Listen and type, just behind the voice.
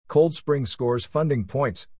Cold Spring scores funding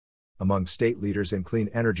points. Among state leaders in clean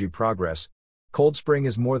energy progress, Cold Spring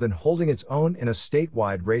is more than holding its own in a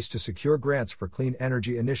statewide race to secure grants for clean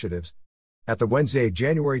energy initiatives. At the Wednesday,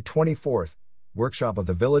 January 24th, workshop of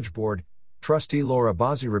the Village Board, Trustee Laura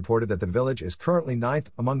Bozzi reported that the village is currently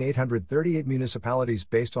ninth among 838 municipalities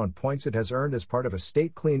based on points it has earned as part of a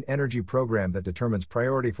state clean energy program that determines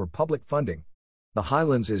priority for public funding. The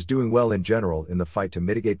Highlands is doing well in general in the fight to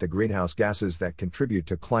mitigate the greenhouse gases that contribute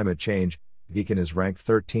to climate change. Beacon is ranked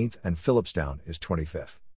 13th and Phillipstown is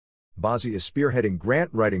 25th. Bozzi is spearheading grant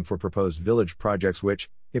writing for proposed village projects which,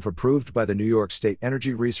 if approved by the New York State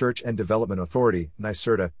Energy Research and Development Authority,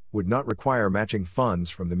 NYSERDA, would not require matching funds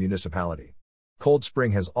from the municipality. Cold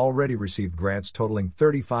Spring has already received grants totaling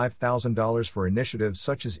 $35,000 for initiatives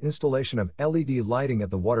such as installation of LED lighting at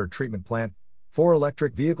the water treatment plant, 4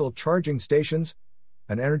 electric vehicle charging stations,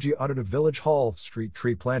 an energy audit of Village Hall, street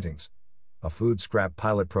tree plantings, a food scrap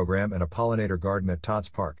pilot program and a pollinator garden at Tots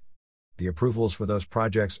Park. The approvals for those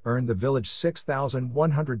projects earned the village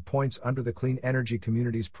 6,100 points under the Clean Energy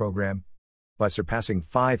Communities program. By surpassing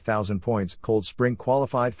 5,000 points, Cold Spring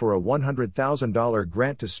qualified for a $100,000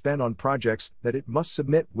 grant to spend on projects that it must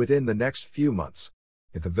submit within the next few months.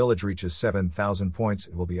 If the village reaches 7,000 points,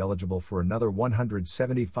 it will be eligible for another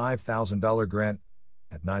 $175,000 grant.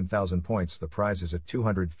 At 9,000 points, the prize is a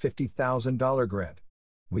 $250,000 grant.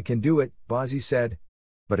 We can do it, Bozzi said.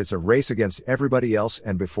 But it's a race against everybody else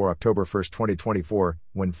and before October 1, 2024,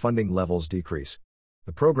 when funding levels decrease.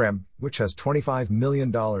 The program, which has $25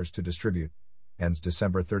 million to distribute, ends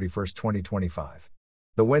December 31, 2025.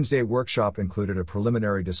 The Wednesday workshop included a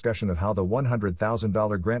preliminary discussion of how the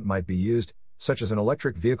 $100,000 grant might be used, such as an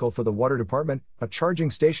electric vehicle for the water department, a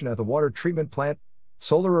charging station at the water treatment plant,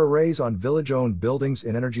 solar arrays on village-owned buildings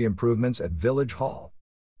and energy improvements at Village Hall.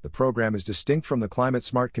 The program is distinct from the Climate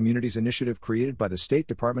Smart Communities initiative created by the State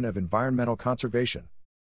Department of Environmental Conservation.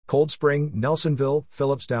 Cold Spring, Nelsonville,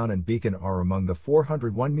 Phillipstown, and Beacon are among the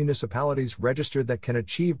 401 municipalities registered that can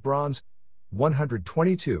achieve bronze,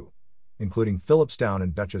 122, including Phillipstown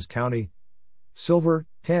and Dutchess County, silver,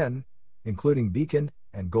 10, including Beacon,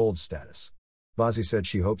 and gold status. Bozzi said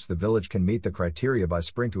she hopes the village can meet the criteria by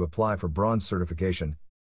spring to apply for bronze certification.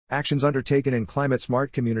 Actions undertaken in climate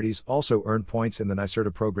smart communities also earn points in the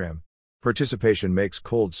NYSERDA program. Participation makes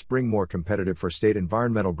Cold Spring more competitive for state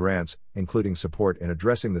environmental grants, including support in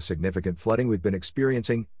addressing the significant flooding we've been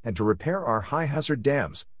experiencing and to repair our high-hazard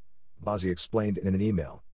dams, Bozzi explained in an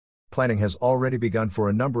email. Planning has already begun for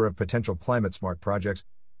a number of potential climate-smart projects,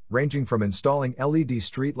 ranging from installing LED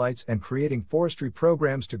streetlights and creating forestry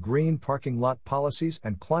programs to green parking lot policies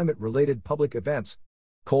and climate-related public events.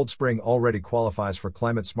 Cold Spring already qualifies for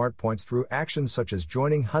climate-smart points through actions such as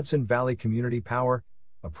joining Hudson Valley Community Power,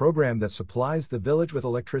 a program that supplies the village with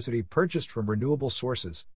electricity purchased from renewable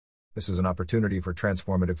sources. This is an opportunity for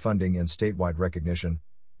transformative funding and statewide recognition,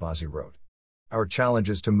 Bozzi wrote. Our challenge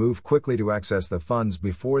is to move quickly to access the funds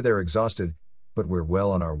before they're exhausted, but we're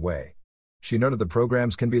well on our way. She noted the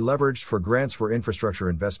programs can be leveraged for grants for infrastructure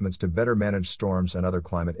investments to better manage storms and other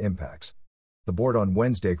climate impacts. The board on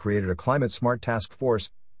Wednesday created a Climate Smart Task Force,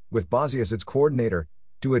 with Bozzi as its coordinator,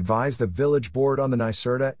 to advise the village board on the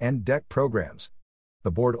NYSERDA and DEC programs. The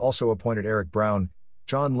board also appointed Eric Brown,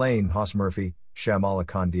 John Lane Haas Murphy, Shamala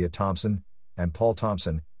Khandia Thompson, and Paul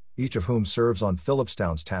Thompson, each of whom serves on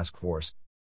Phillipstown's task force,